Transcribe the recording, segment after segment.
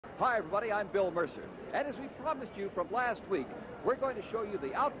Hi, everybody. I'm Bill Mercer. And as we promised you from last week, we're going to show you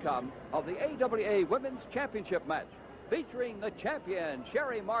the outcome of the AWA Women's Championship match, featuring the champion,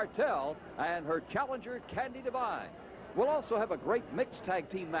 Sherry Mantell, and her challenger, Candy Devine. We'll also have a great mixed tag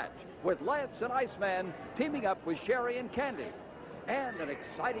team match with Lance and Iceman teaming up with Sherry and Candy. And an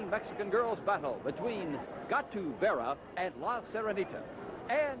exciting Mexican girls battle between Gatu Vera and La Serenita.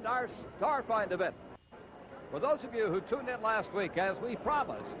 And our Starfind event. For those of you who tuned in last week, as we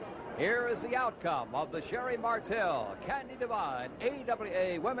promised, here is the outcome of the Sherry Mantell Candy Devine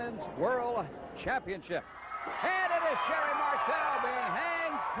AWA Women's World Championship. And it is Sherry Mantell being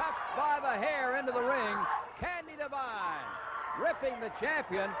handcuffed by the hair into the ring. Candy Devine ripping the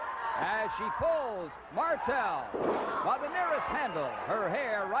champion as she pulls Mantell by the nearest handle, her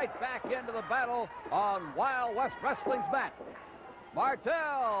hair right back into the battle on Wild West Wrestling's mat.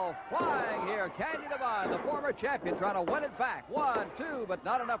 Mantell flying here. Candy Devine, the former champion, trying to win it back. 1, 2, but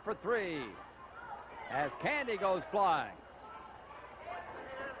not enough for 3. As Candy goes flying.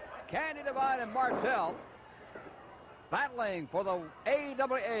 Candy Devine and Mantell battling for the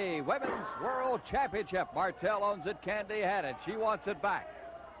AWA Women's World Championship. Mantell owns it. Candy had it. She wants it back.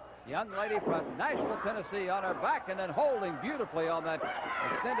 Young lady from Nashville, Tennessee on her back and then holding beautifully on that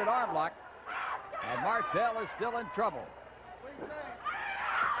extended arm lock. And Mantell is still in trouble.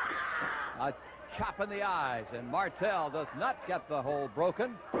 A chop in the eyes, and Mantell does not get the hold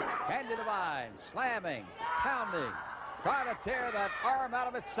broken. Candy Devine slamming, pounding, trying to tear that arm out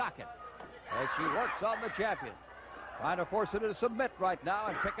of its socket as she works on the champion. Trying to force her to submit right now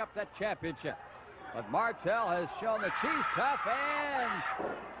and pick up that championship. But Mantell has shown that she's tough and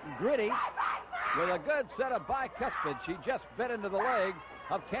gritty with a good set of bicuspid. She just bit into the leg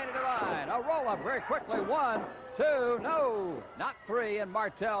of Candy Devine. A roll-up very quickly. 1, 2, no, not 3, and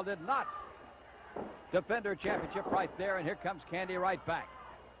Mantell did not defend her championship right there, and here comes Candy right back.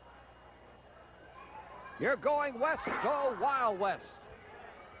 You're going west, go Wild West.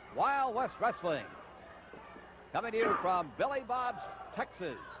 Wild West Wrestling. Coming to you from Billy Bob's,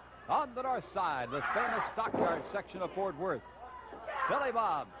 Texas, on the north side, the famous stockyard section of Fort Worth. Billy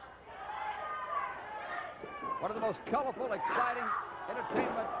Bob's. One of the most colorful, exciting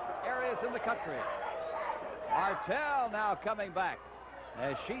entertainment areas in the country. Mantell now coming back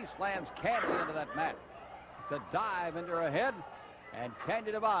as she slams Candy into that mat. It's a dive into her head, and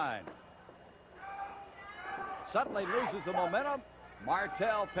Candy Devine suddenly loses the momentum.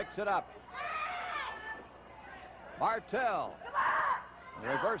 Mantell picks it up. Mantell,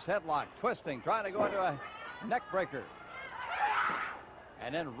 reverse headlock, twisting, trying to go into a neck breaker.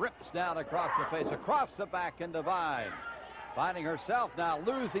 And then rips down across the face, across the back, and Devine finding herself now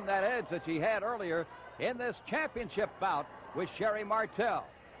losing that edge that she had earlier in this championship bout with Sherry Mantell.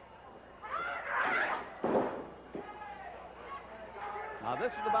 Now,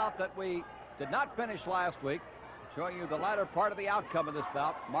 this is the bout that we did not finish last week, showing you the latter part of the outcome of this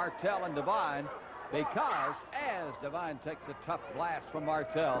bout, Mantell and Devine, because as Devine takes a tough blast from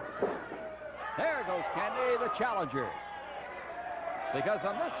Mantell, there goes Candy, the challenger. Because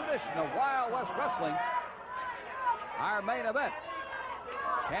on this edition of Wild West Wrestling, our main event,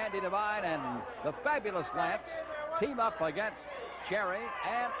 Candy Devine and the fabulous Lance team up against Sherry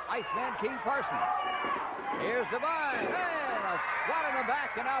and Iceman King Parson. Here's Devine, and a swat in the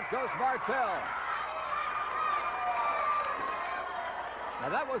back, and out goes Mantell. Now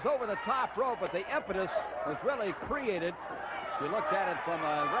that was over the top rope, but the impetus was really created, if you looked at it from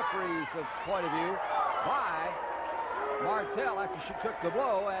a referee's point of view, by Mantell after she took the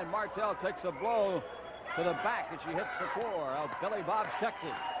blow, and Mantell takes a blow to the back as she hits the floor of Billy Bob's,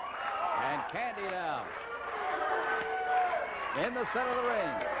 Texas. And Candy now in the center of the ring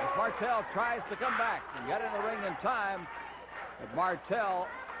as Mantell tries to come back and get in the ring in time. But Mantell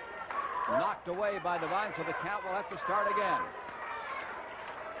knocked away by Devine, so the count will have to start again.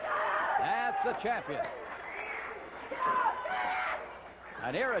 That's the champion.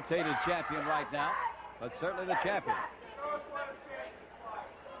 An irritated champion right now, but certainly the champion.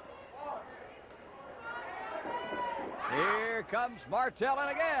 Here comes Mantell,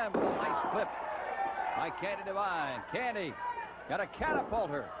 and again with a nice clip by Candy Devine. Candy got to catapult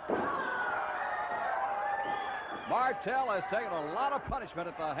her. Mantell has taken a lot of punishment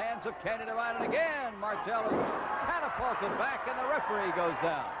at the hands of Candy Devine, and again Mantell is catapulted back, and the referee goes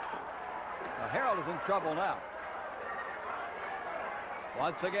down. The Herald is in trouble now.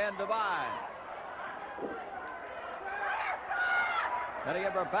 Once again, Devine. Got to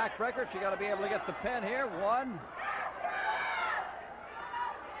give her a backbreaker. She got to be able to get the pin here. 1.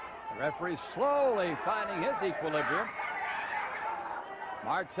 The referee slowly finding his equilibrium.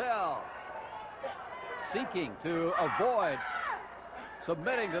 Mantell seeking to avoid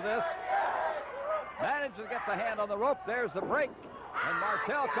submitting to this. Manages to get the hand on the rope. There's the break. And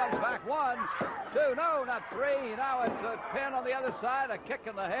Mantell comes back. 1, 2, no, not 3. Now it's a pin on the other side, a kick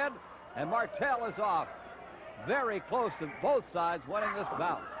in the head, and Mantell is off. Very close to both sides winning this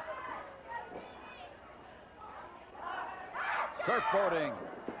bout. Surfboarding.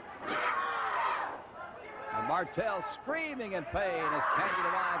 And Mantell screaming in pain as Candy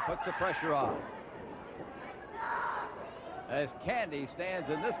Devine puts the pressure on. As Candy stands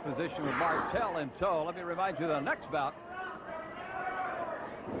in this position with Mantell in tow. Let me remind you, the next bout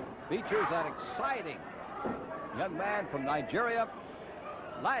features an exciting young man from Nigeria,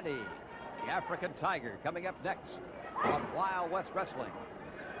 Laddie, the African Tiger, coming up next on Wild West Wrestling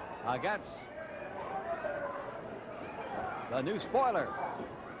against the new spoiler,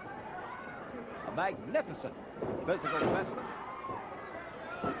 a magnificent physical specimen,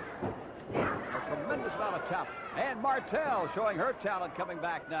 a tremendous amount of talent, and Mantell showing her talent coming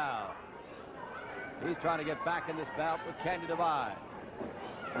back now. He's trying to get back in this bout with Candy Devine.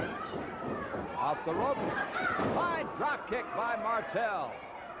 Off the ropes, fine drop kick by Mantell.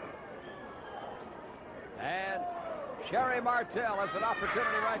 And Sherry Mantell has an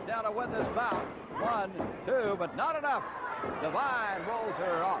opportunity right now to win this bout. 1, 2, but not enough. Devine rolls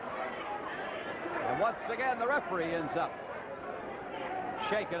her off. And once again, the referee ends up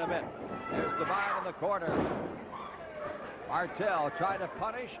shaking a bit. There's Devine in the corner. Mantell trying to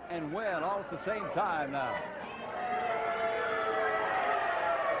punish and win all at the same time now.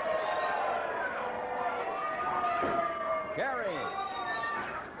 Carey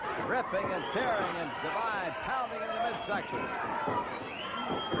ripping and tearing, and Devine pounding into the midsection.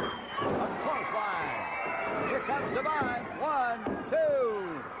 A clothesline. Here comes Devine. 1, 2.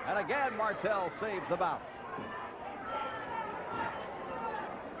 And again, Mantell saves the bout.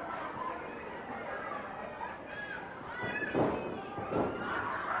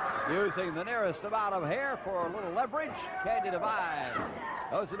 Using the nearest amount of hair for a little leverage, Candy Devine.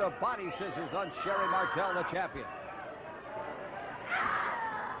 Those are the body scissors on Sherry Mantell, the champion.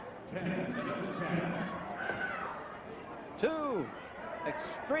 2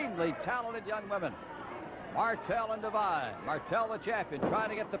 extremely talented young women, Mantell and Devine. Mantell, the champion, trying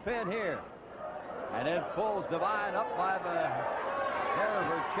to get the pin here. And then pulls Devine up by the hair of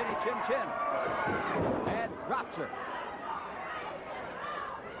her chinny chin. And drops her.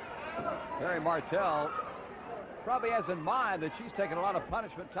 Sherry Mantell probably has in mind that she's taken a lot of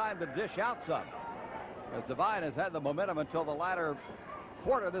punishment time to dish out some, as Devine has had the momentum until the latter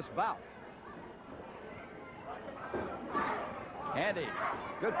quarter of this bout. Candy,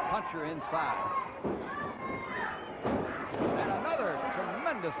 good puncher inside. And another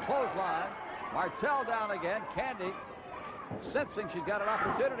tremendous clothesline. Mantell down again. Candy, sensing she's got an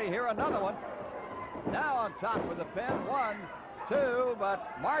opportunity here, another one. Now on top with the pin. 1, 2, but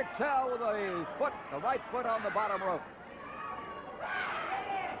Mantell with the right foot on the bottom rope.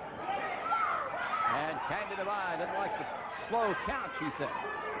 And Candy Devine didn't like the slow count, she said.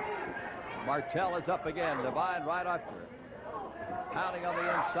 Mantell is up again. Devine right after her. Pounding on the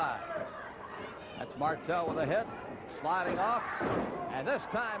inside. That's Mantell with a hit. Sliding off. And this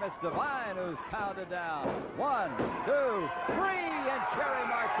time it's Devine who's pounded down. 1, 2, 3, and Sherry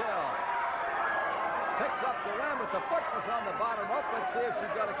Mantell picks up the win, but the foot was on the bottom rope. Let's see if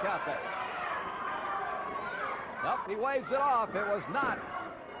she's going to count that. Nope, he waves it off. It was not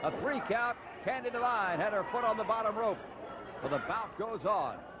a 3 count. Candy Devine had her foot on the bottom rope. So the bout goes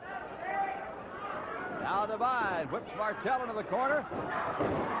on. Now Devine whips Mantell into the corner.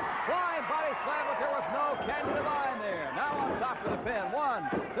 Flying body slam, but there was no Candy Devine there. Now on top of the pin. 1,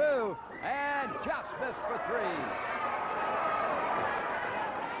 2, and just missed for 3.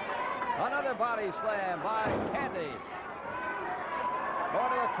 Another body slam by Candy. Going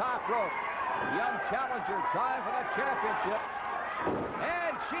to the top rope. Young challenger trying for that championship.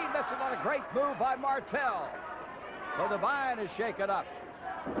 And she misses on a great move by Mantell. So Devine is shaken up.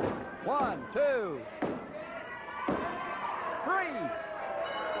 1, 2, 3.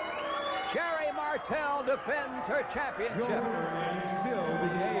 Sherry Mantell defends her championship. And still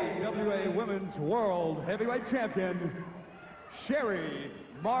the AWA Women's World Heavyweight Champion, Sherry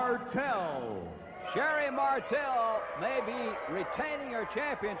Mantell. Sherry Mantell may be retaining her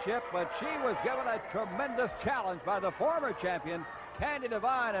championship, but she was given a tremendous challenge by the former champion, Candy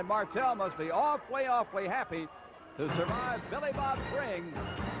Devine, and Mantell must be awfully, awfully happy to survive Billy Bob's ring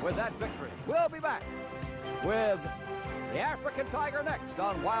with that victory. We'll be back with the African Tiger next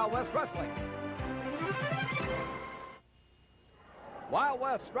on Wild West Wrestling. Wild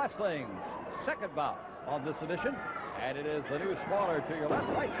West Wrestling's second bout on this edition, And it is the new spoiler to your left.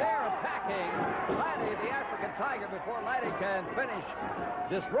 Right there attacking Laddie, the African Tiger, before Laddie can finish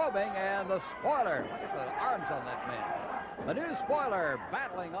disrobing. And the spoiler, look at the arms on that man. The new spoiler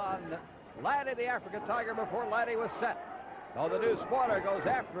battling on Laddie, the African Tiger, before Laddie was set. So the new spoiler goes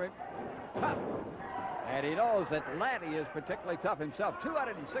after him. Tough. And he knows that Laddie is particularly tough himself.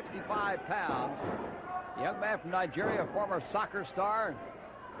 265 pounds. A young man from Nigeria, a former soccer star,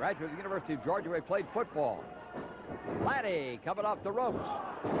 graduate of the University of Georgia where he played football. Laddie coming off the ropes.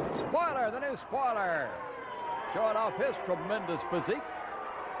 Spoiler, the new spoiler, showing off his tremendous physique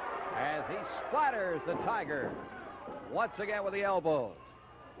as he splatters the Tiger once again with the elbows.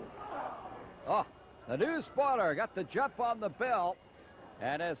 Oh, the new spoiler got the jump on the bell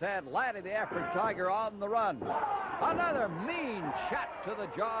and has had Laddie, the African Tiger, on the run. Another mean shot to the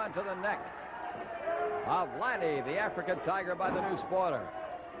jaw and to the neck of Laddie, the African Tiger, by the new spoiler.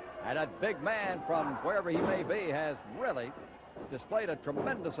 And that big man, from wherever he may be, has really displayed a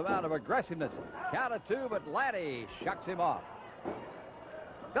tremendous amount of aggressiveness. Count of two, but Laddie shucks him off.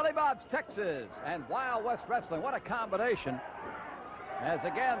 Billy Bob's Texas and Wild West Wrestling. What a combination. As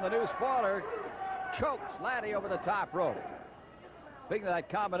again, the new spoiler chokes Laddie over the top rope. Speaking of that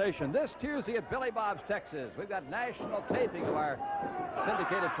combination, this Tuesday at Billy Bob's Texas, we've got national taping of our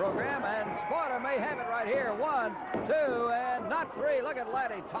syndicated program, and spoiler may have it right here. 1, 2, and not 3. Look at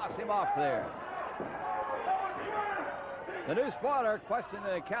Laddie toss him off there. The new spoiler, questioning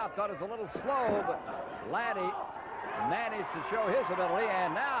the count, thought it was a little slow, but Laddie managed to show his ability,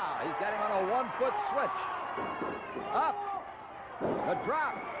 and now he's got him on a one-foot switch. Up, a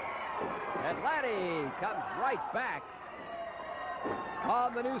drop, and Laddie comes right back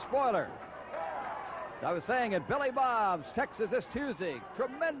on the new spoiler. I was saying at Billy Bob's Texas this Tuesday,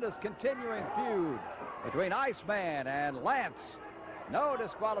 tremendous continuing feud between Iceman and Lance. No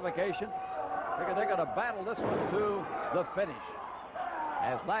disqualification. Figure they're going to battle this one to the finish.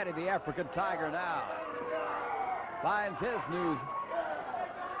 As Laddie, the African Tiger, now finds his new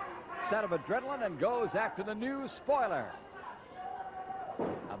set of adrenaline and goes after the new spoiler.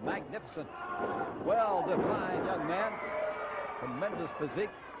 A magnificent, well-defined young man. Tremendous physique.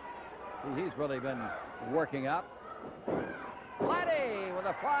 See, he's really been working up. Laddie with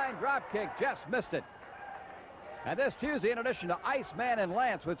a flying drop kick, just missed it. And this Tuesday, in addition to Iceman and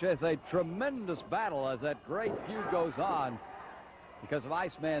Lance, which is a tremendous battle as that great feud goes on because of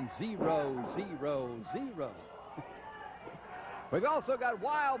Iceman 0-0-0. We've also got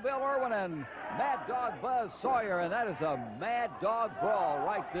Wild Bill Irwin and Mad Dog Buzz Sawyer, and that is a Mad Dog brawl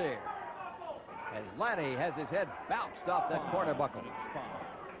right there, as Laddie has his head bounced off that corner buckle.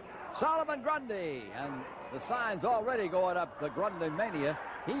 Solomon Grundy, and the signs already going up, the Grundy Mania.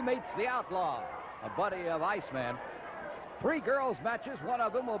 He meets the Outlaw, a buddy of Iceman. 3 girls matches. One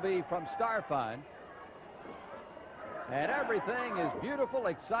of them will be from Starfind. And everything is beautiful,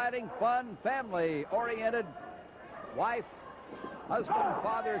 exciting, fun, family-oriented. Wife, husband,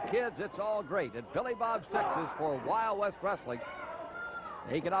 father, kids, it's all great at Billy Bob's Texas for Wild West Wrestling.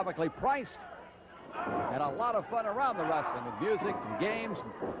 Economically priced, and a lot of fun around the wrestling with music and games,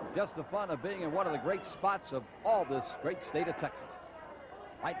 and just the fun of being in one of the great spots of all this great state of Texas.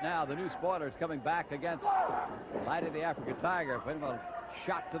 Right now, the new spoiler is coming back against Laddie, the African Tiger, putting a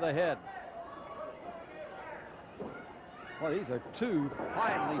shot to the head. Well, these are 2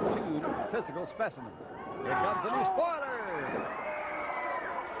 finely tuned physical specimens. Here comes the new spoiler.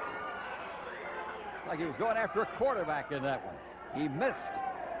 Like he was going after a quarterback in that one. He missed.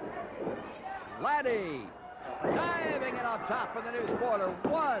 Laddie diving in on top of the new spoiler.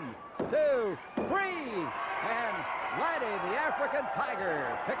 1, 2, 3. And Laddie, the African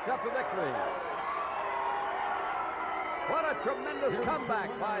Tiger, picks up the victory. What a tremendous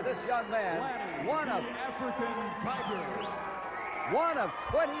comeback by this young man. One of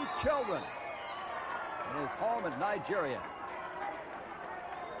 20 children in his home in Nigeria.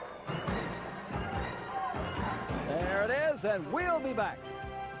 There it is, and we'll be back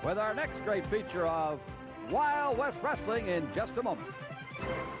with our next great feature of Wild West Wrestling in just a moment.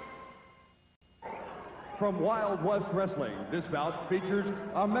 From Wild West Wrestling, this bout features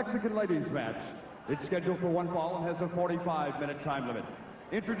a Mexican ladies match. It's scheduled for 1 fall and has a 45-minute time limit.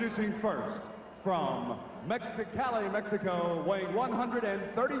 Introducing first, from Mexicali, Mexico, weighing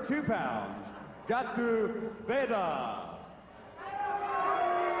 132 pounds, Gatu Veda.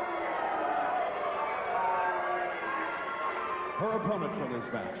 Her opponent for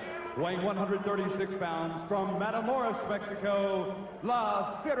this match, weighing 136 pounds, from Matamoros, Mexico,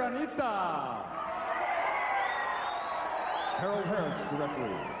 La Sirenita. Harold Harris, the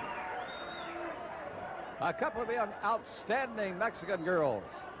referee. A couple of young, outstanding Mexican girls.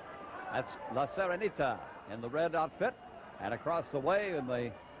 That's La Sirenita in the red outfit. And across the way in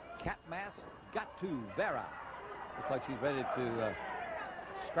the cat mask, got to Vera. Looks like she's ready to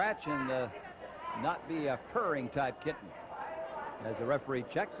scratch and not be a purring type kitten. As the referee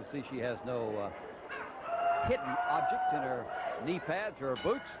checks to see she has no hidden objects in her knee pads or her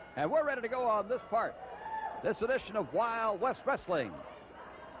boots. And we're ready to go on this part. This edition of Wild West Wrestling.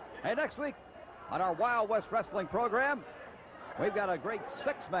 Hey, next week on our Wild West Wrestling program, we've got a great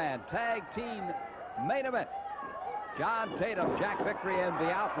six-man tag team main event. John Tatum, Jack Vickery, and the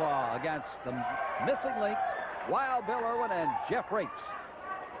Outlaw against the missing link, Wild Bill Irwin and Jeff Rakes.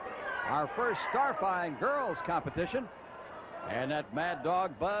 Our first Starfine girls competition, and that Mad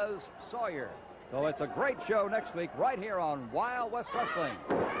Dog Buzz Sawyer. So it's a great show next week right here on Wild West Wrestling.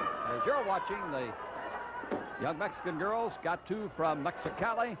 As you're watching, the young Mexican girls got two from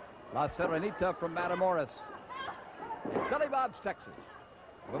Mexicali, La Serenita from Matamoros. It's Billy Bob's Texas.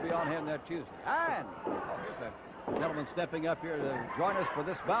 We'll be on him there Tuesday. And here's a gentleman stepping up here to join us for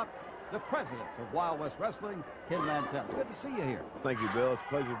this bout, the president of Wild West Wrestling, Tim Mantell. Good to see you here. Thank you, Bill. It's a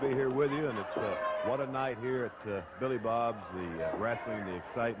pleasure to be here with you, and it's what a night here at Billy Bob's. The wrestling, the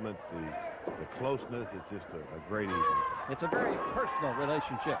excitement, the closeness. It's just a great evening. It's a very personal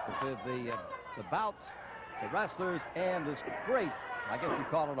relationship with the bouts, the wrestlers, and this great, I guess you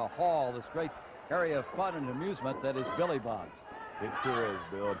call it a hall, this great area of fun and amusement that is Billy Bob's. It sure is,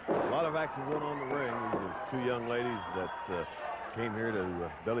 Bill. A lot of action went on the ring. These are two young ladies that came here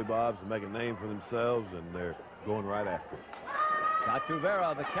to Billy Bob's to make a name for themselves, and they're going right after it. Got to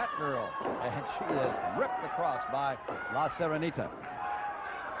Vera, the cat girl, and she is ripped across by La Serenita.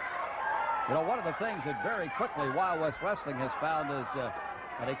 You know, one of the things that very quickly Wild West Wrestling has found is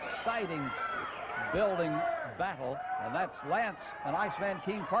an exciting building battle, and that's Lance and Iceman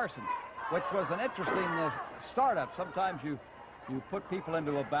King Parsons, which was an interesting startup. Sometimes you put people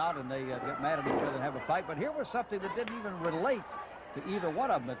into a bout and they get mad at each other and have a fight, but here was something that didn't even relate to either one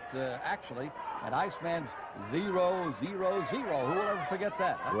of them. Actually, at Iceman's 0-0-0. Who will ever forget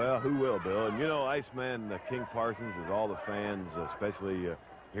that? Huh? Well, who will, Bill? And you know, Iceman King Parsons, is all the fans, especially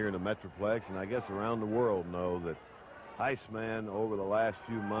here in the Metroplex, and I guess around the world, know that Iceman over the last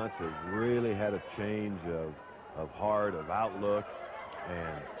few months has really had a change of heart, of outlook,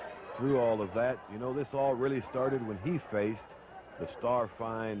 and through all of that, you know, this all really started when he faced the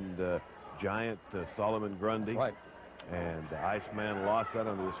Starfine giant Solomon Grundy. Right. And Iceman lost that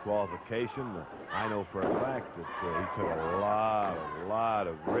under disqualification. I know for a fact that he took a lot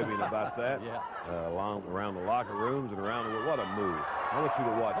of ribbing about that. Yeah. Around the locker rooms and around the world. What a move. I want you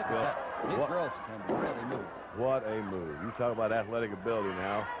to watch, Look Bill. at that. These girls can really move. What a move. You talk about athletic ability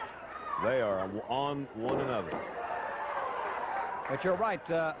now. They are on one another. But you're right.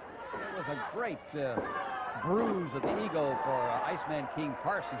 It was a great bruise of the ego for Iceman King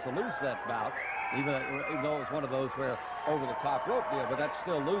Parsons to lose that bout, even though it was one of those where over-the-top rope deal, but that's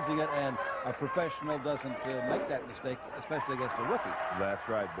still losing it, and a professional doesn't make that mistake, especially against a rookie. That's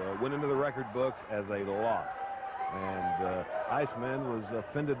right, Bill. Went into the record books as a loss. And Iceman was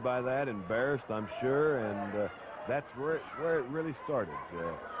offended by that, embarrassed, I'm sure, and that's where it really started.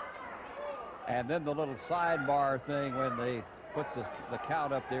 And then the little sidebar thing when they put the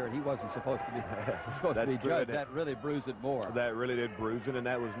count up there and he wasn't supposed to be judged. That really bruised it more. That really did bruise it, and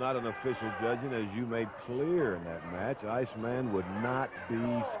that was not an official judging, as you made clear in that match. Iceman would not be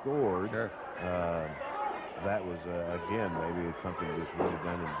scored. Sure. That was, again, maybe it's something that was really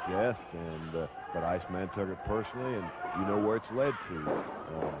done in jest, and but Iceman took it personally, and you know where it's led to.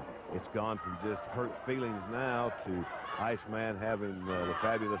 It's gone from just hurt feelings now to Iceman having the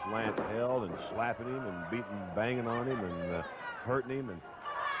fabulous Lance held and slapping him and beating, banging on him and hurting him, and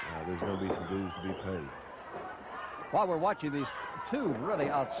there's going to be some dues to be paid. While we're watching these two really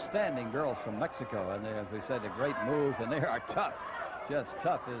outstanding girls from Mexico, and they, as we said, the great moves, and they are tough, just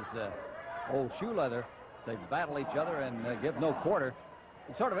tough as old shoe leather. They battle each other and give no quarter.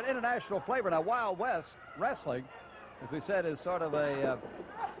 It's sort of an international flavor. Now, Wild West Wrestling, as we said, is sort of a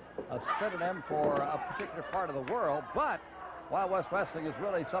synonym for a particular part of the world, but Wild West Wrestling is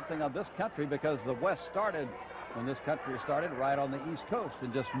really something of this country because the West started, when this country started, right on the East Coast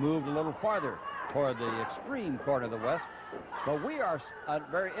and just moved a little farther toward the extreme corner of the West. But we are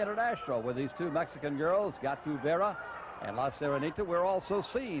very international with these two Mexican girls, Gatu Vera and La Serenita. We're also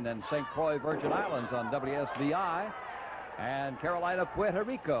seen in St. Croix, Virgin Islands on WSVI, and Carolina, Puerto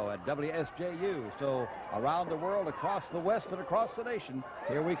Rico at WSJU. So around the world, across the West and across the nation,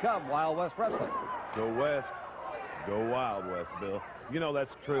 here we come, Wild West Wrestling. Go West, go Wild West, Bill. You know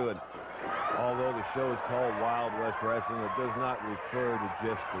that's true, and although the show is called Wild West Wrestling, it does not refer to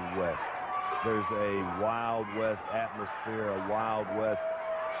just the West. There's a Wild West atmosphere, a Wild West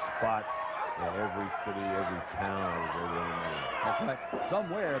spot every city, every town I was ever in. That's right.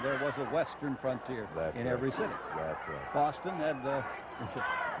 Somewhere there was a western frontier in every city. That's right. Boston had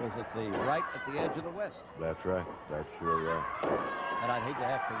was at the right at the edge of the west. That's right. That's sure right. And I'd hate to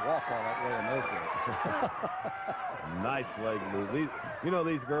have to walk all that way in those days. Nice leg move.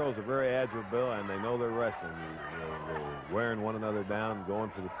 These girls are very agile, Bill, and they know they're wrestling. They're wearing one another down, going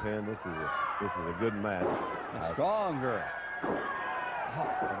for the pin. This is a good match. A strong girl. Oh,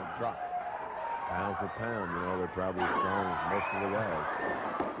 what a drop. Pound for pound, they're probably as strong as most of the guys.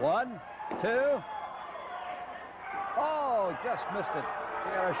 1, 2. Oh, just missed it. She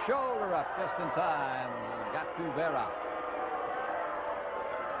got her shoulder up just in time. Got to Vera.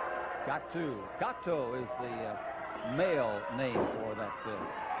 Gato is the male name for that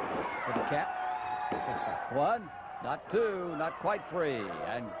for the cat. 1, not 2, not quite 3,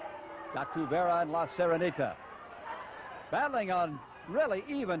 and Gato Vera and La Serenita battling on really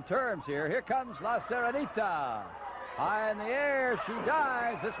even terms here. Here comes La Serenita. High in the air, she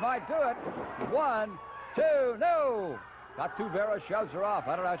dives. This might do it. 1, 2, no! Gato Vera shoves her off.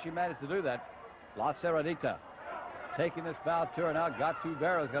 I don't know how she managed to do that. La Serenita taking this bow to her now. Gato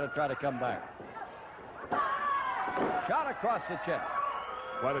Vera is going to try to come back. Shot across the chest.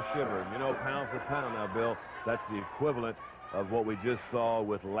 Quite a shiver. Pound for pound now, Bill, that's the equivalent of what we just saw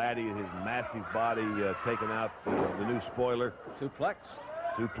with Laddie, his massive body taking out the new spoiler. Suplex,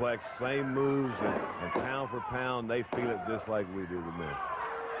 same moves, and pound for pound, they feel it just like we do the men.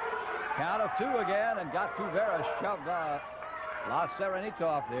 Count of 2 again, and Gato Vera shoved La Serenita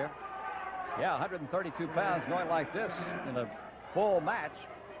off there. Yeah, 132 pounds going like this in a full match.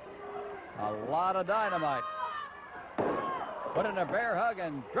 A lot of dynamite. Put in a bear hug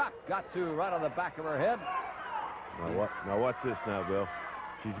and dropped Gato right on the back of her head. Now watch this now, Bill.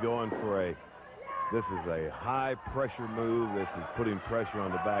 She's going for this is a high pressure move. This is putting pressure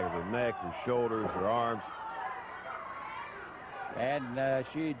on the back of her neck, her shoulders, her arms. And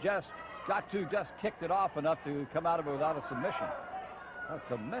Gato just kicked it off enough to come out of it without a submission. A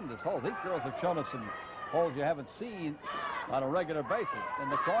tremendous hold. These girls have shown us some holds you haven't seen on a regular basis. In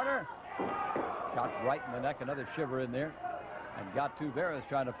the corner, shot right in the neck, another shiver in there. And Gato Vera is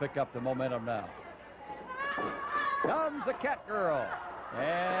trying to pick up the momentum now. Comes the cat girl.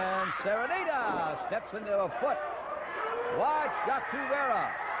 And Serenita steps into a foot. Watch Gato Vera.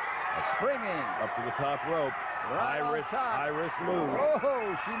 Springing. Up to the top rope. Right high risk move.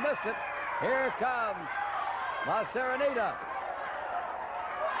 Oh, she missed it. Here comes La Serenita.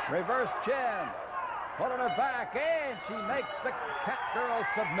 Reverse chin. Pulling her back, and she makes the cat girl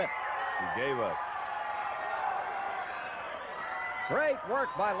submit. She gave up. Great work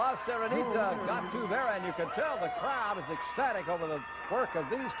by La Serenita. Gato Vera, and you can tell the crowd is ecstatic over the work of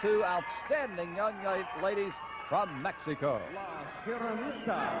these two outstanding young ladies from Mexico.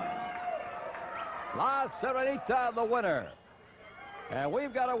 La Serenita, the winner. And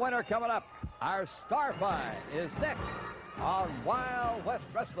we've got a winner coming up. Our star fight is next on Wild West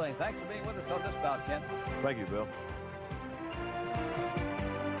Wrestling. Thanks for being with us on this bout, Ken. Thank you, Bill.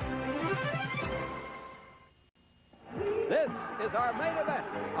 This is our main event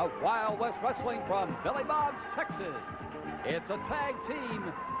of Wild West Wrestling from Billy Bob's, Texas. It's a tag team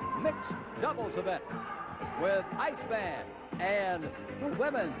mixed doubles event with Iceman and the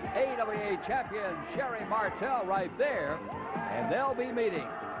women's AWA champion Sherry Martell right there. And they'll be meeting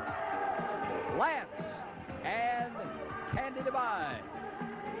Lance and Candy Divine.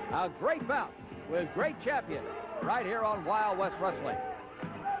 A great bout with great champion right here on Wild West Wrestling.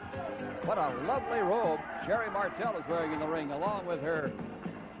 What a lovely robe Sherry Martell is wearing in the ring, along with her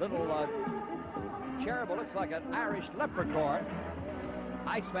little cherub who looks like an Irish leprechaun.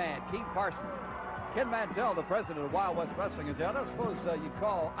 Iceman, Keith Parsons. Ken Mantell, the president of Wild West Wrestling, is there. I don't suppose you'd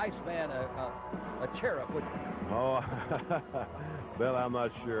call Iceman a cherub, would you? Oh, Bill, I'm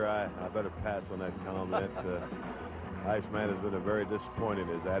not sure. I better pass on that comment. Iceman has been very disappointing.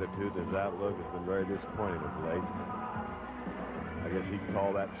 His attitude, his outlook has been very disappointing of late. I guess he'd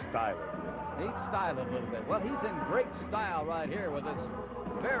call that styling. He's styling a little bit. Well, he's in great style right here with this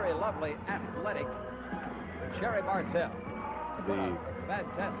very lovely, athletic Sherry Martell. The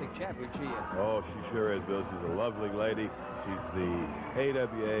fantastic champion she is. Oh, she sure is, Bill. She's a lovely lady. She's the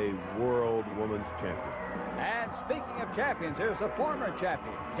AWA World Women's Champion. And speaking of champions, here's a former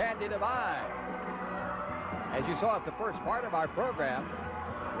champion, Candy Divine. As you saw at the first part of our program,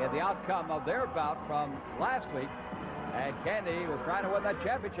 we had the outcome of their bout from last week. And Candy was trying to win that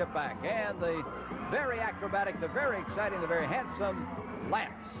championship back. And the very acrobatic, the very exciting, the very handsome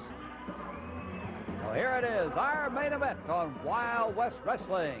Lance. Well, here it is, our main event on Wild West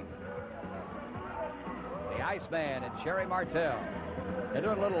Wrestling. The Iceman and Sherry Martell. They're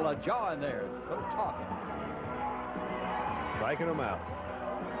doing a little jawing there, a little talking. Psyching them out.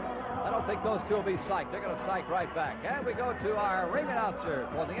 I don't think those two will be psyched. They're going to psych right back. And we go to our ring announcer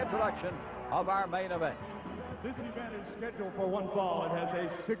for the introduction of our main event. This event is scheduled for one fall. It has a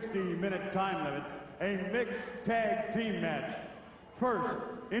 60-minute time limit, a mixed tag team match. First,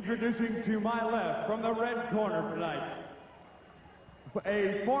 introducing to my left from the red corner tonight,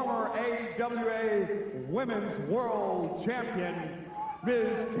 a former AWA Women's World Champion,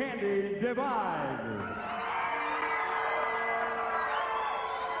 Ms. Candy Divine.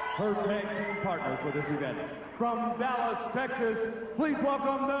 Her tag team partner for this event, from Dallas, Texas, please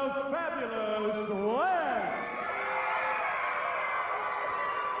welcome the Fabulous Lance.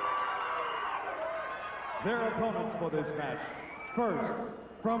 Their opponents for this match. First,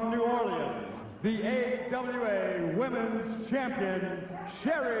 from New Orleans, the AWA Women's Champion,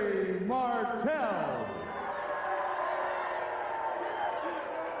 Sherry Mantell.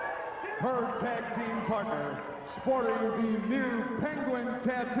 Her tag team partner, sporting the new penguin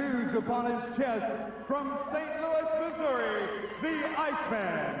tattoos upon his chest, from St. Louis, Missouri, the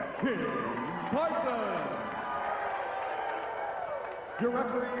Iceman, King Parsons. Your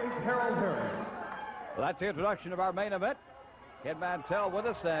referee is Harold Harris. Well, that's the introduction of our main event. Ken Mantell with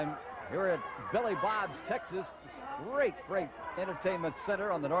us, and here at Billy Bob's, Texas. Great entertainment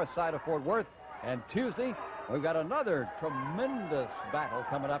center on the north side of Fort Worth. And Tuesday, we've got another tremendous battle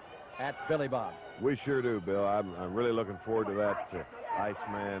coming up at Billy Bob. We sure do, Bill. I'm really looking forward to that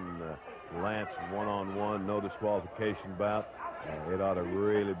Iceman Lance one-on-one, no disqualification bout. It ought to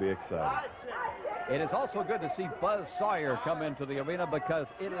really be exciting. It is also good to see Buzz Sawyer come into the arena, because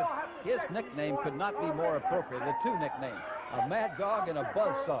it is his nickname could not be more appropriate. The two nicknames, a Mad Dog and a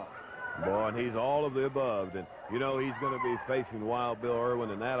Buzzsaw. Boy, and he's all of the above. And, you know, he's going to be facing Wild Bill Irwin,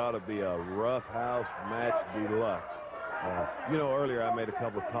 and that ought to be a rough house match deluxe. You know, earlier I made a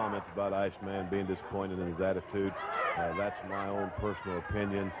couple of comments about Iceman being disappointed in his attitude. That's my own personal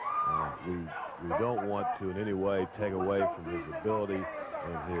opinion. We don't want to in any way take away from his ability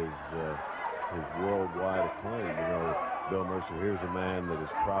and his worldwide acclaim. You know, Bill Mercer, here's a man that is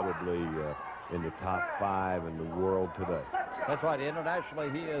probably in the top 5 in the world today. That's right.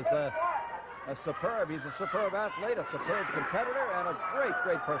 Internationally, he is he's a superb athlete, a superb competitor, and a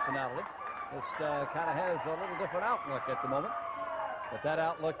great personality. This kind of has a little different outlook at the moment, but that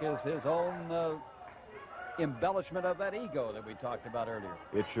outlook is his own embellishment of that ego that we talked about earlier.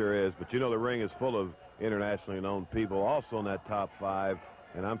 It sure is, but you know, the ring is full of internationally known people also in that top 5,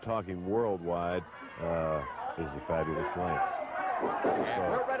 and I'm talking worldwide, is the Fabulous Lance.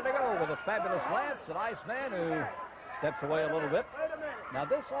 And we're ready to go with the Fabulous Lance, an Iceman who steps away a little bit. Now,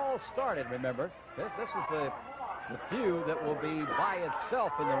 this all started, remember, this is the feud that will be by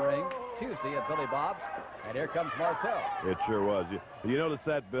itself in the ring Tuesday at Billy Bob's, and here comes Mantell. It sure was. You notice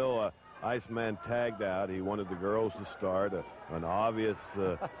that, Bill? Iceman tagged out. He wanted the girls to start. An obvious,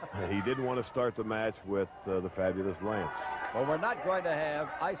 he didn't want to start the match with the Fabulous Lance. Well, we're not going to have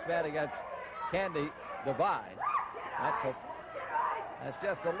Iceman against Candy Divine. That's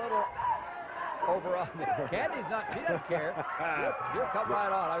just a little over on me. Candy's not, she doesn't care. She'll come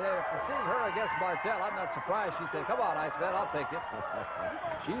right on. I mean, after seeing her against Mantell, I'm not surprised. She said, come on, Iceman, I'll take you.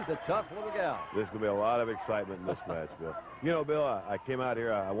 She's a tough little gal. There's going to be a lot of excitement in this match, Bill. You know, Bill, I came out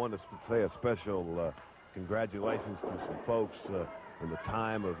here, I wanted to say a special congratulations to some folks in the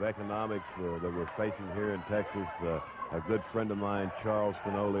time of economics that we're facing here in Texas. A good friend of mine, Charles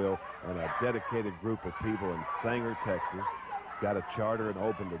Fenolio, and a dedicated group of people in Sanger, Texas, got a charter and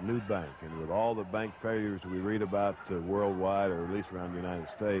opened a new bank. And with all the bank failures we read about worldwide, or at least around the United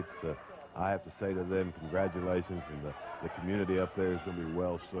States, I have to say to them, congratulations. And the community up there is going to be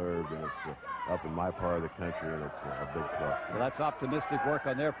well served, and it's up in my part of the country, and it's a big plus. Well, that's optimistic work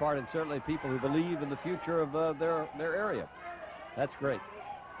on their part, and certainly people who believe in the future of their area. That's great.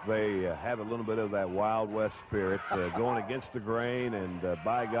 They have a little bit of that Wild West spirit, going against the grain, and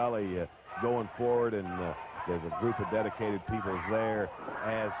by golly, going forward, and there's a group of dedicated people there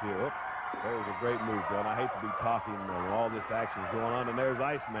as here. There was a great move, John. I hate to be talking when all this action's going on, and there's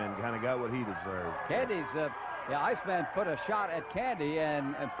Iceman, kind of got what he deserved. Candy's, Iceman put a shot at Candy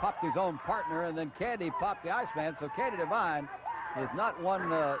and popped his own partner, and then Candy popped the Iceman, so Candy Divine is not one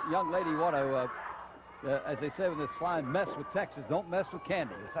young lady you want to, as they say in this line, mess with Texas. Don't mess with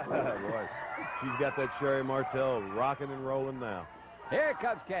Candy. Boy, she's got that Sherry Mantell rocking and rolling now. Here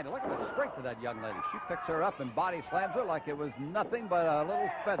comes Candy. Look at the strength of that young lady. She picks her up and body slams her like it was nothing but a little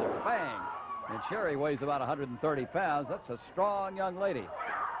feather. Bang. And Sherry weighs about 130 pounds. That's a strong young lady.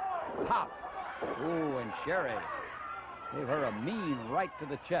 Pop. Ooh, and Sherry gave her a mean right to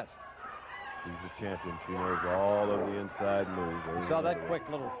the chest. She's the champion. She knows all of the inside moves. You saw that quick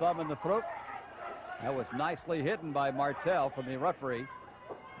little thumb in the throat? That was nicely hidden by Mantell from the referee.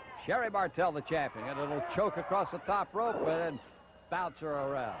 Sherry Mantell, the champion. Got a little choke across the top rope and then bounce her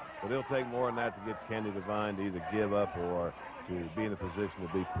around. But it'll take more than that to get Candy Devine to either give up or to be in a position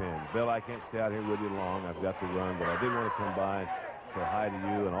to be pinned. Bill, I can't stay out here with you long. I've got to run, but I did want to come by and say hi to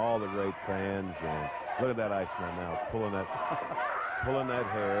you and all the great fans. And look at that Iceman now pulling that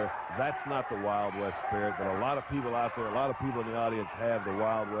hair. That's not the Wild West spirit, but a lot of people out there, a lot of people in the audience have the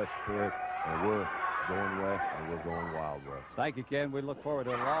Wild West spirit, and we're going west, and we're going Wild West. Thank you, Ken. We look forward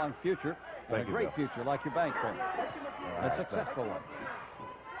to a long future and a great future like your bank friend. A successful one.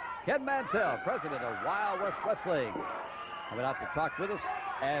 Ken Mantell, president of Wild West Wrestling, coming out to talk with us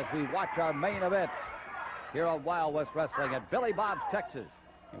as we watch our main event here on Wild West Wrestling at Billy Bob's, Texas.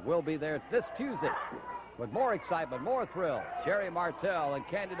 And we'll be there this Tuesday with more excitement, more thrills. Sherry Mantell and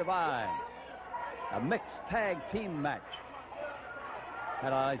Candy Devine. A mixed tag team match.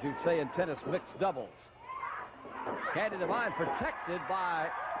 And as you'd say in tennis, mixed doubles. Candy Devine protected by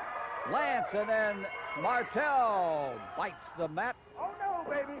Lance, and then Mantell bites the mat. Oh, no,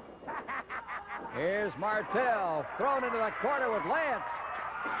 baby. Here's Mantell thrown into the corner with Lance.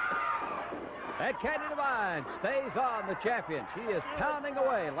 And Candy Devine stays on, the champion. She is pounding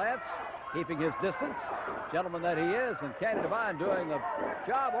away. Lance keeping his distance, gentleman that he is, and Candy Devine doing the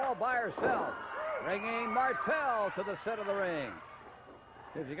job all by herself, bringing Mantell to the center of the ring.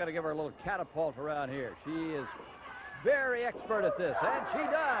 You got to give her a little catapult around here. She is very expert at this, and she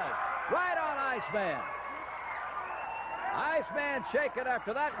does. Right on Iceman. Iceman shaking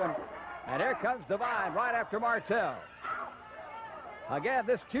after that one. And here comes Devine right after Mantell. Again,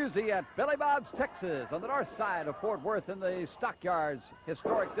 this Tuesday at Billy Bob's, Texas, on the north side of Fort Worth in the Stockyards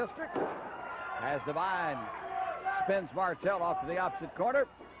Historic District. As Devine spins Mantell off to the opposite corner.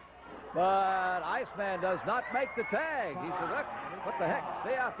 But Iceman does not make the tag. He says, look, what the heck?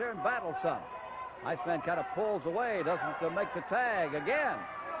 Stay out there and battle some. Iceman kind of pulls away, doesn't make the tag again.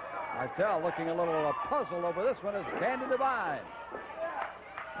 Mantell looking a little puzzled over this one as Candy Devine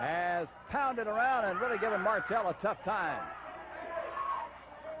has pounded around and really given Mantell a tough time.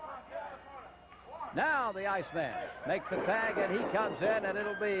 Now the Iceman makes the tag, and he comes in, and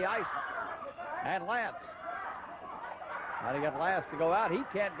it'll be Ice and Lance. How do you get Lance to go out? He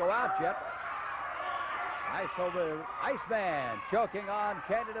can't go out yet. Iceman choking on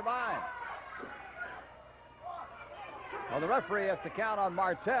Candy Devine. Well, the referee has to count on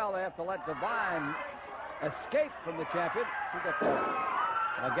Mantell. They have to let Devine escape from the champion. He got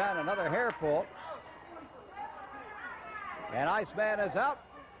that. Again, another hair pull. And Iceman is out.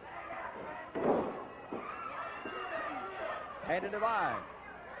 Candy Devine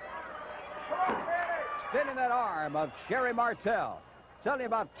extending that arm of Sherry Mantell. Telling you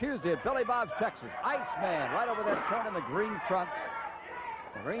about Tuesday at Billy Bob's, Texas. Iceman right over there turning the green trunks,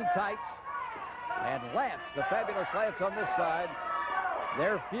 the green tights. And Lance, the fabulous Lance on this side.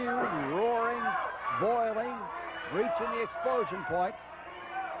 Their feud roaring, boiling, reaching the explosion point.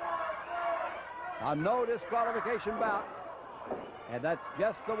 A no disqualification bout. And that's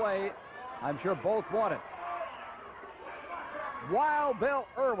just the way I'm sure both want it. Wild Bill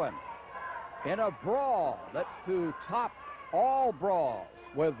Irwin in a brawl that to top all brawls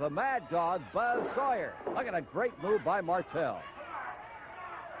with the Mad Dog Buzz Sawyer. Look at a great move by Mantell.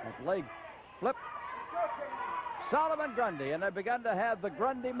 That leg flip. Solomon Grundy, and they've begun to have the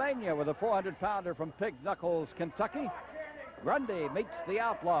Grundy mania with a 400-pounder from Pig Knuckles, Kentucky. Grundy meets the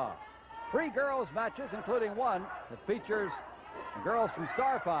Outlaw. 3 girls matches, including one that features girls from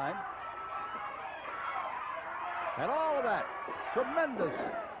Starfine. And all of that, tremendous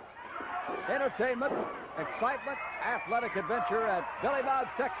entertainment, excitement, athletic adventure at Billy Bob's,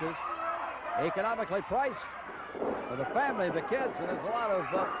 Texas. Economically priced for the family, the kids, and there's a lot of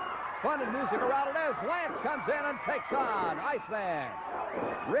fun and music around it as Lance comes in and takes on Iceman.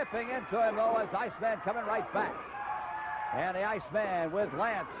 Ripping into him, though, as Iceman coming right back. And the Iceman with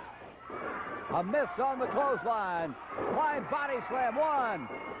Lance. A miss on the clothesline. Flying body slam, one.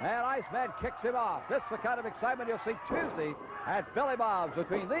 And Iceman kicks him off. This is the kind of excitement you'll see Tuesday at Billy Bob's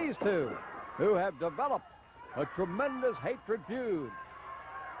between these two, who have developed a tremendous hatred feud.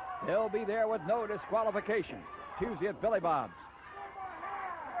 They'll be there with no disqualification. Tuesday at Billy Bob's.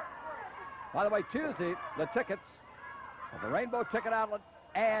 By the way, Tuesday, the tickets at the Rainbow Ticket Outlet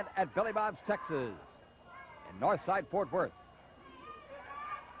and at Billy Bob's, Texas, in Northside, Fort Worth.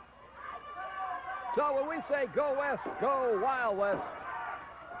 So when we say go west, go Wild West,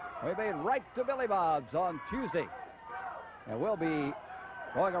 we mean right to Billy Bob's on Tuesday. And we'll be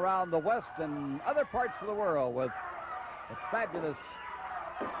going around the West and other parts of the world with the fabulous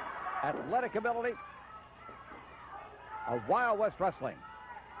athletic ability of Wild West Wrestling.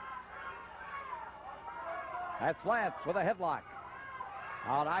 That's Lance with a headlock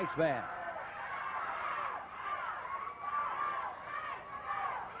on Iceman.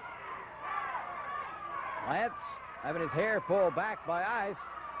 Lance having his hair pulled back by ice.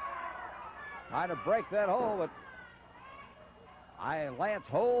 Trying to break that hold, but Lance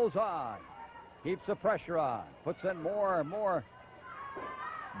holds on. Keeps the pressure on. Puts in more and more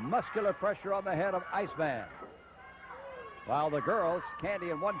muscular pressure on the head of Iceman. While the girls, Candy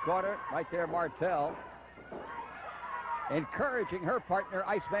in one corner, right there Mantell, encouraging her partner,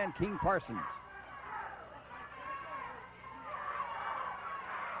 Iceman King Parsons.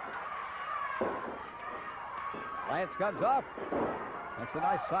 Lance comes up. That's a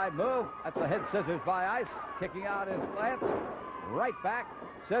nice side move. That's a head scissors by Ice. Kicking out is Lance. Right back.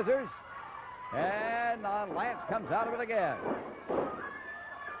 Scissors. And Lance comes out of it again.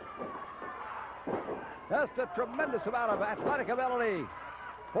 Just a tremendous amount of athletic ability,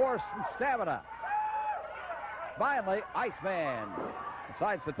 force, and stamina. Finally, Iceman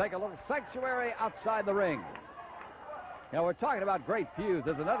decides to take a little sanctuary outside the ring. Now, we're talking about great feuds.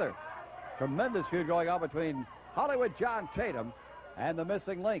 There's another tremendous feud going on between Hollywood John Tatum and the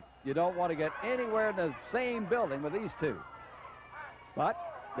Missing Link. You don't want to get anywhere in the same building with these two. But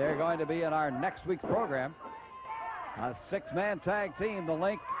they're going to be in our next week's program. A six-man tag team, the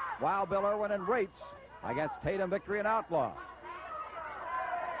Link, Wild Bill Irwin, and Rates against Tatum, Victory, and Outlaw.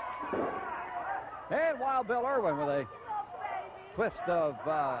 And Wild Bill Irwin with a twist of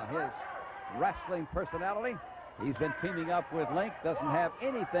his wrestling personality. He's been teaming up with Link. Doesn't have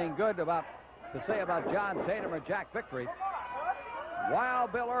anything good to say about John Tatum or Jack Victory.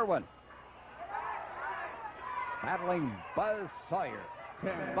 Wild Bill Irwin battling Buzz Sawyer,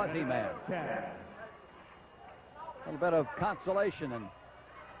 Buzzy Man. A little bit of consolation and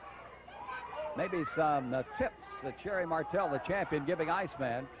maybe some tips that Sherry Mantell, the champion, giving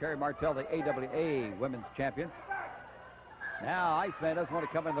Iceman. Sherry Mantell, the AWA Women's Champion. Now Iceman doesn't want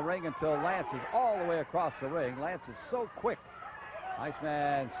to come in the ring until Lance is all the way across the ring. Lance is so quick.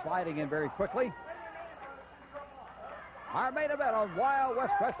 Iceman sliding in very quickly. Our main event on Wild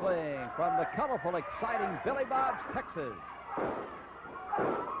West Wrestling from the colorful, exciting Billy Bob's, Texas.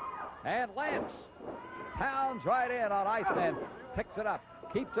 And Lance pounds right in on Iceman. Picks it up.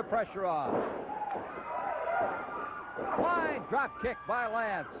 Keeps the pressure on. Flying drop kick by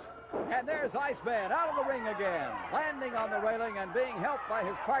Lance. And there's Iceman out of the ring again. Landing on the railing and being helped by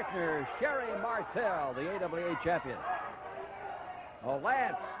his partner, Sherry Mantell, the AWA champion. Oh,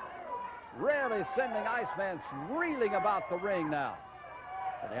 Lance really sending Iceman reeling about the ring now.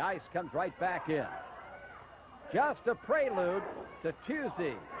 And the ice comes right back in. Just a prelude to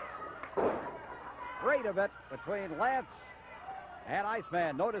Tuesday. Great event between Lance and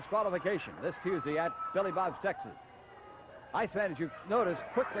Iceman. No disqualification this Tuesday at Billy Bob's, Texas. Iceman, as you've noticed,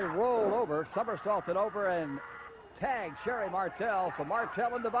 quickly rolled over, somersaulted over, and tagged Sherry Mantell. So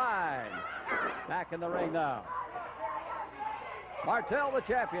Mantell and Divine back in the ring now. Mantell, the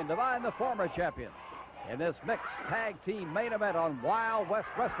champion, Divine, the former champion, in this mixed tag team main event on Wild West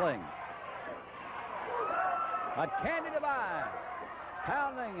Wrestling. But Candy Divine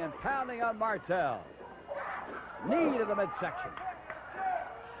pounding and pounding on Mantell. Knee to the midsection.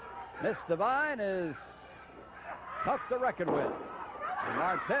 Miss Divine is tough to reckon with. And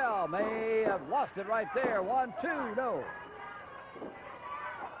Mantell may have lost it right there. 1, 2, no.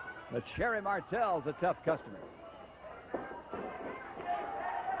 But Sherry Mantell's a tough customer.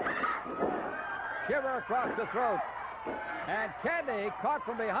 Shiver across the throat. And Candy caught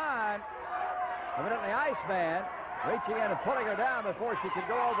from behind. Evidently Iceman reaching in and pulling her down before she could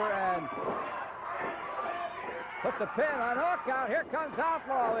go over and put the pin on hook out. Here comes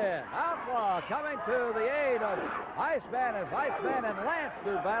Outlaw in. Outlaw coming to the aid of Iceman as Iceman and Lance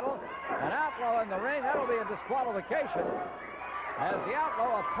do battle. And Outlaw in the ring. That'll be a disqualification. As the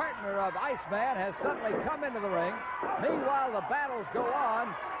Outlaw, a partner of Iceman, has suddenly come into the ring. Meanwhile, the battles go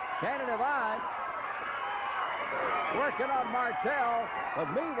on. Candy Divine working on Mantell. But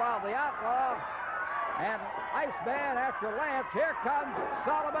meanwhile, the Outlaw and Iceman after Lance. Here comes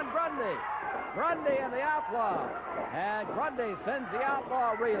Solomon Grundy. Grundy and the Outlaw. And Grundy sends the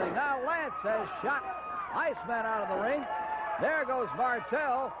Outlaw reeling. Now Lance has shot Iceman out of the ring. There goes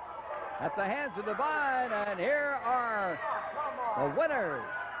Mantell at the hands of Divine. And here are the winners.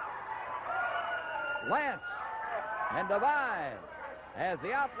 Lance and Divine, as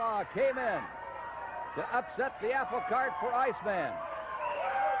the Outlaw came in to upset the apple cart for Iceman.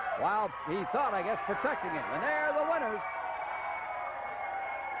 While he thought, I guess, protecting him. And there are the winners.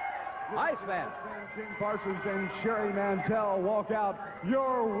 Iceman. King Parsons and Sherry Mantell walk out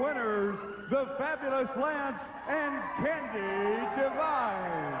your winners, the fabulous Lance and Candy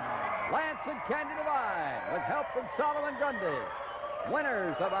Divine. Lance and Candy Divine, with help from Solomon Grundy,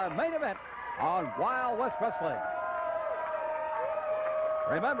 winners of our main event on Wild West Wrestling.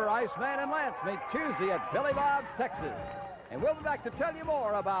 Remember, Iceman and Lance meet Tuesday at Billy Bob's, Texas. And we'll be back to tell you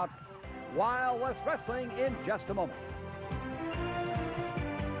more about Wild West Wrestling in just a moment.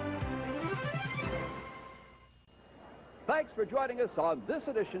 Thanks for joining us on this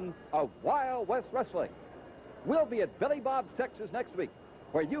edition of Wild West Wrestling. We'll be at Billy Bob's, Texas next week,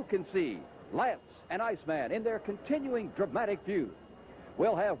 where you can see Lance and Iceman in their continuing dramatic feud.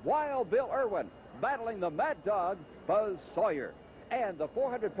 We'll have Wild Bill Irwin battling the Mad Dog, Buzz Sawyer. And the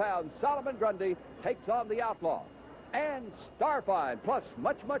 400-pound Solomon Grundy takes on the Outlaw. And Starfine, plus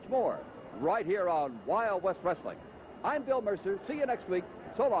much, much more, right here on Wild West Wrestling. I'm Bill Mercer. See you next week.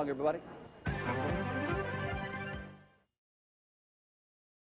 So long, everybody.